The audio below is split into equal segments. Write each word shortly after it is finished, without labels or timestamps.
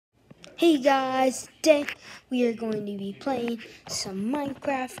Hey guys, today we are going to be playing some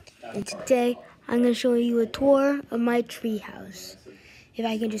Minecraft, and today I'm going to show you a tour of my treehouse. If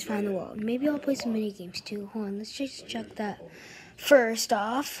I can just find the world. Maybe I'll play some mini games too. Hold on, let's just check that first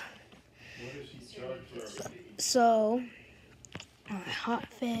off. So,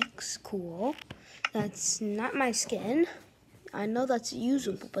 hotfix, cool. That's not my skin. I know that's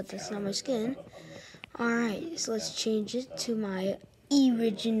usable, but that's not my skin. Alright, so let's change it to my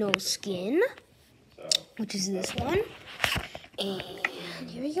original skin, which is this one. And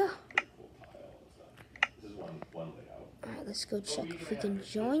here we go. Alright, let's go check if we can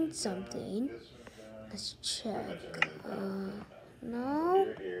join something. Let's check. No.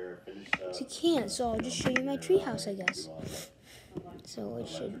 So you can't, so I'll just show you my treehouse, I guess. So it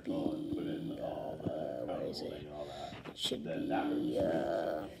should be, where is it? It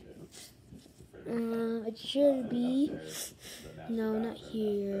should be, no, not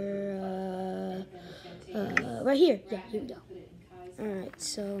here, right here. Yeah, here we go. Alright,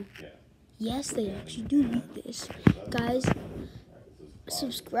 so, yes, they actually do read this. Guys,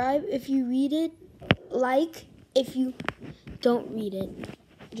 subscribe if you read it, like if you don't read it.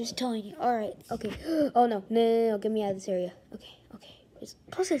 Just telling you. Alright, okay. Oh, no, get me out of this area. Okay.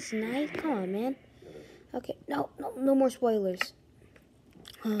 Plus it's night. Come on, man. Okay, no more spoilers.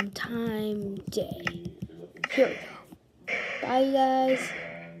 Time, day. Here we go. Bye, guys.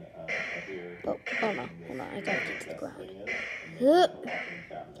 Oh no, hold on. I gotta get to the ground.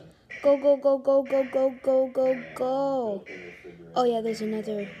 Go. Oh yeah, there's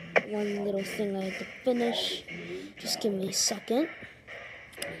another one little thing I have to finish. Just give me a second.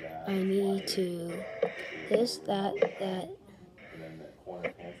 I need to that,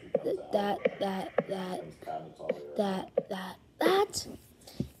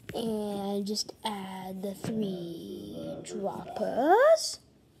 and just add the 3 droppers.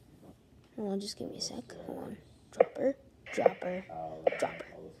 Hold on, just give me a sec. Hold on. Dropper.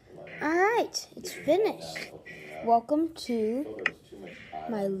 Alright, it's finished. Welcome to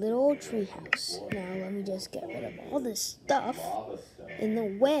my little treehouse. Now let me just get rid of all this stuff in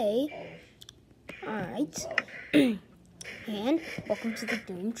the way. Alright. And welcome to the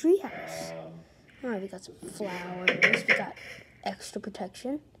Doom treehouse. Alright, we got some flowers. We got extra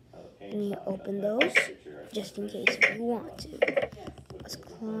protection. And you open those just in case if you want to. Let's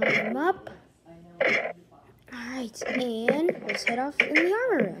climb up. Alright, and let's head off in the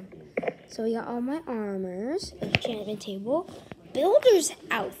armor room. So we got all my armors, enchantment table, builder's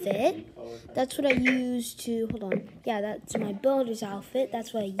outfit. That's what I use to, hold on. Yeah, that's my builder's outfit.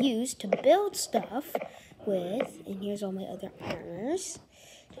 That's what I use to build stuff with. And here's all my other armors,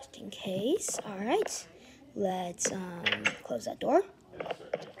 just in case. Alright, let's close that door.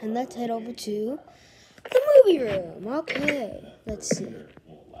 And let's head over to the movie room. Okay, let's see.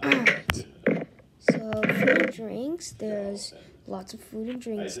 Alright, so food and drinks. There's lots of food and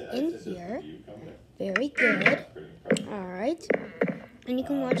drinks in here. Very good. Alright, and you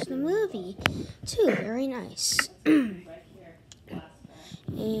can watch the movie too. Very nice. And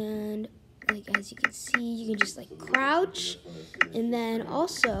like as you can see, you can just like crouch, and then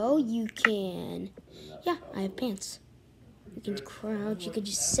also you can, yeah, I have pants. You can crouch, you can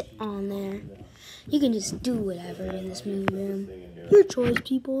just sit on there. You can just do whatever in this movie room. Your choice,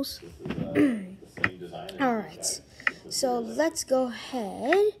 peoples. Alright, so let's go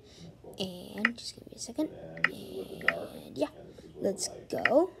ahead and just give me a second. And yeah, let's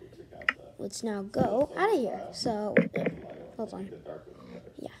go. Let's now go out of here. So, hold on.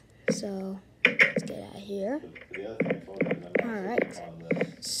 Yeah, so let's get out of here. Alright,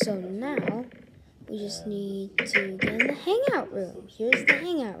 so now we just need to get in the hangout room. Here's the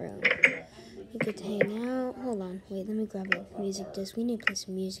hangout room. You get to hang out. Hold on. Wait, let me grab a music disc. We need to play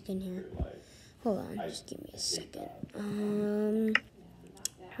some music in here. Hold on. Just give me a second.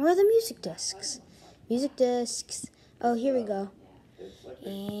 Where are the music discs? Music discs. Oh, here we go.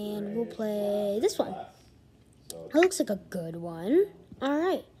 And we'll play this one. It looks like a good one.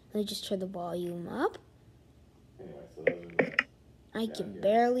 Alright. Let me just turn the volume up. I can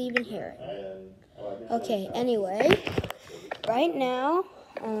barely even hear it. Okay, anyway, right now,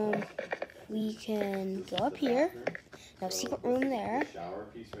 we can go up here. No secret room there.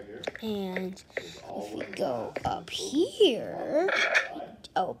 And if we go up here,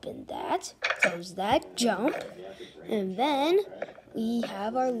 open that, close that, jump, and then we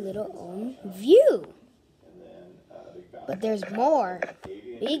have our little own view. But there's more.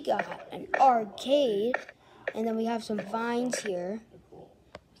 We got an arcade, and then we have some vines here.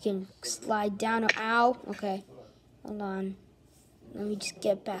 Can slide down. Ow. Okay. Hold on. Let me just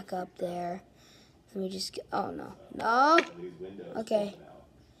get back up there. Let me just get. Oh, no. No. Okay.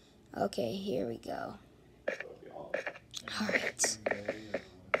 Okay, here we go. Alright.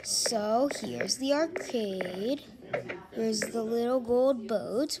 So, here's the arcade. Here's the little gold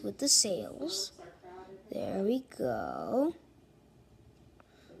boat with the sails. There we go.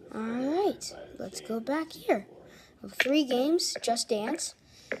 Alright, let's go back here. We have 3 games, Just Dance.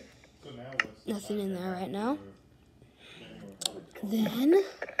 Nothing in there right now. Then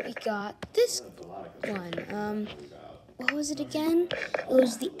we got this one. What was it again? It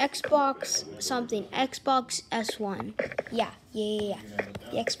was the Xbox something. Xbox S1. Yeah. The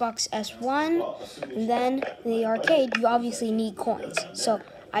Xbox S1. And then in the arcade, you obviously need coins. So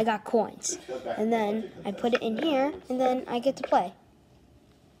I got coins. And then I put it in here, and then I get to play.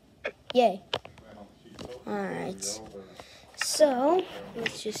 Yay. Alright. So,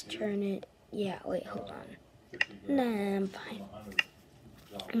 let's just turn it. Yeah, wait, hold on. Nah, I'm fine.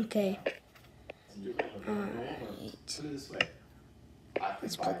 Okay. Alright.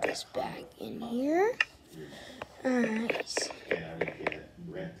 Let's put this back in here. Alright.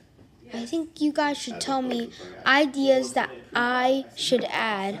 I think you guys should tell me ideas that I should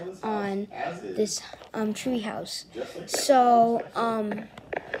add on this treehouse. So,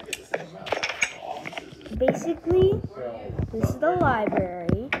 basically, this is the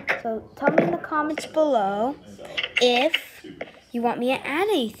library. So tell me in the comments below if you want me to add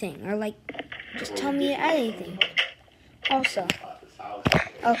anything, or like, just tell me to add anything. Also,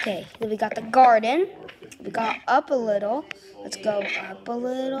 okay, then we got the garden. We got up a little. Let's go up a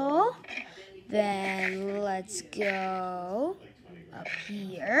little. Then let's go up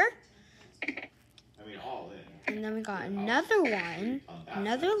here. And then we got another one,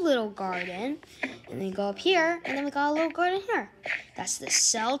 another little garden. And then we go up here, and then we got a little garden here. That's the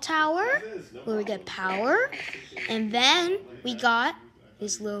cell tower, where we get power. And then we got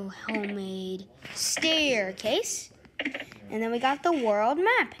this little homemade staircase. And then we got the world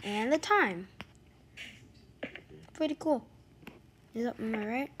map and the time. Pretty cool. Am I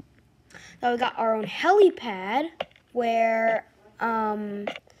right? Now we got our own helipad,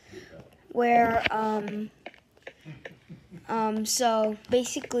 so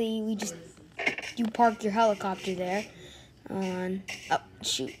basically you park your helicopter there on, oh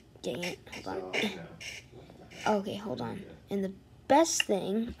shoot, dang it, hold on. Okay, hold on. And the best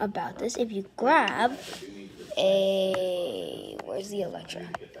thing about this, if you grab a, where's the Electra?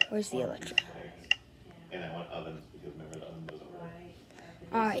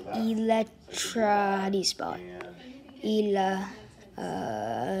 Alright, Electra, how do you spell it?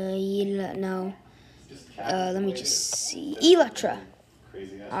 Let me just see. Electra.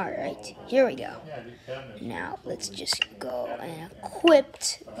 Alright, here we go. Now, let's just go and equip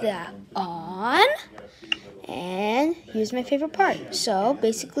that on. And here's my favorite part. So,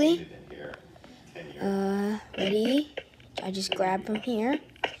 basically, ready? I just grab from here.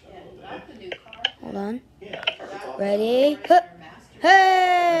 Hold on. Ready? Huh.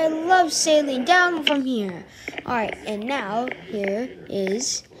 Hey, I love sailing down from here. Alright, and now, here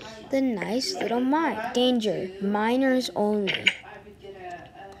is the nice little mine. Danger, miners only.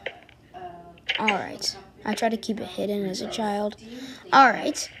 Alright, I try to keep it hidden as a child.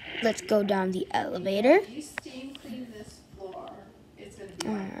 Alright, let's go down the elevator.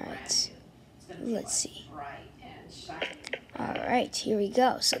 Alright, let's see. Alright, here we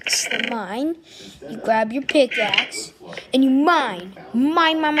go. So this is the mine. You grab your pickaxe and you mine.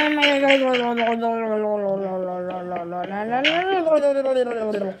 Mine.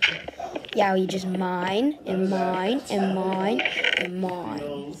 Yeah, you just mine and mine and mine and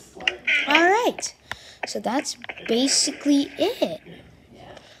mine. Alright, so that's basically it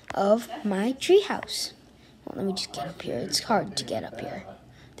of my treehouse. Well, let me just get up here. It's hard to get up here.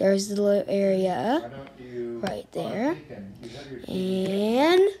 There's the little area right there.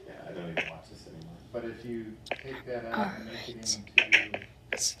 And alright,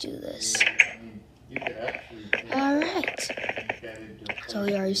 let's do this. Alright, so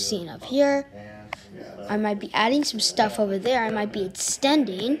we already seen up here. I might be adding some stuff over there. I might be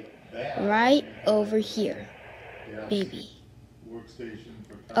extending right over here. Maybe.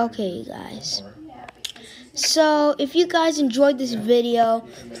 Okay, guys. So, if you guys enjoyed this video,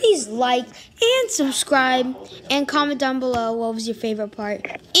 please like and subscribe and comment down below what was your favorite part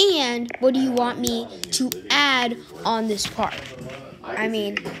and what do you want me to add on this part. I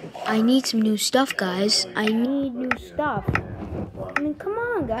mean, I need some new stuff, guys. I need new stuff. I mean, come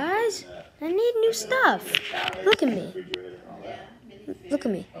on, guys. I need new stuff. Look at me. Look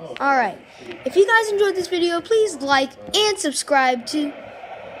at me. Alright. If you guys enjoyed this video, please like and subscribe to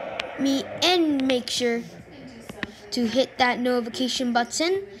me and make sure to hit that notification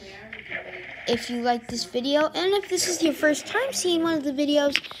button if you like this video. And if this is your first time seeing one of the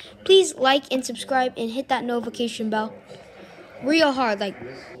videos, please like and subscribe and hit that notification bell real hard. Like,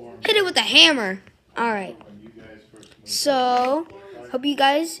 hit it with a hammer. Alright. So, hope you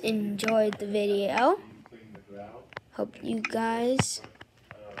guys enjoyed the video. Hope you guys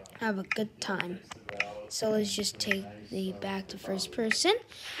have a good time. So let's just take the back to first person.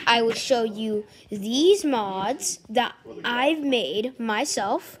 I will show you these mods that I've made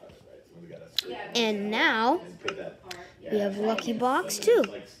myself. And now we have Lucky Box too.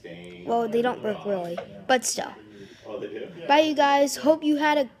 Well, they don't work really, but still. Bye you guys. Hope you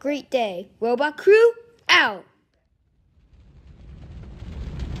had a great day. Robot Crew out.